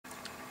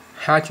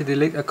how to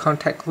delete a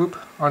contact group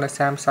on a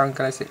Samsung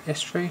Galaxy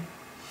S3.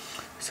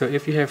 So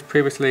if you have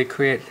previously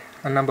created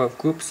a number of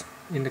groups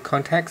in the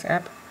contacts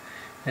app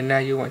and now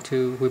you want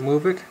to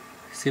remove it,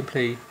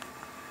 simply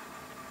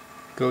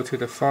go to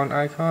the phone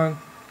icon,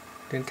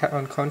 then tap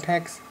on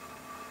contacts,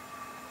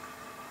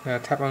 now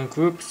tap on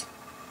groups,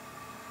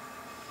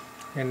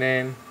 and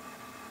then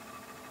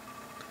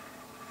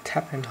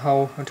tap and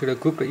hold onto the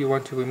group that you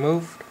want to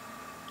remove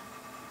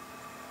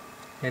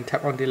and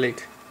tap on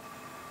delete.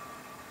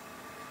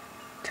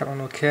 Tap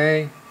on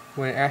OK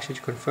when it asks you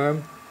to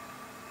confirm.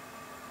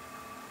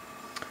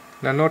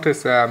 Now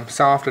notice some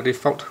of the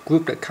default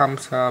group that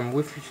comes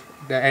with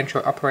the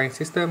Android operating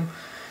system,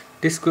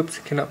 these groups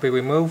cannot be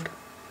removed.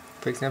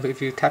 For example,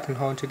 if you tap and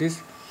hold to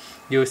this,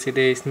 you will see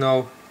there is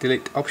no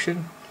delete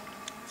option.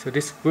 So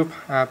this group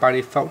are by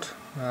default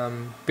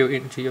built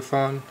into your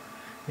phone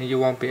and you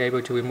won't be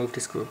able to remove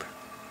this group.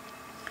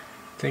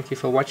 Thank you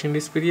for watching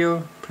this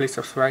video. Please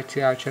subscribe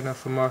to our channel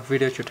for more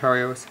video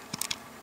tutorials.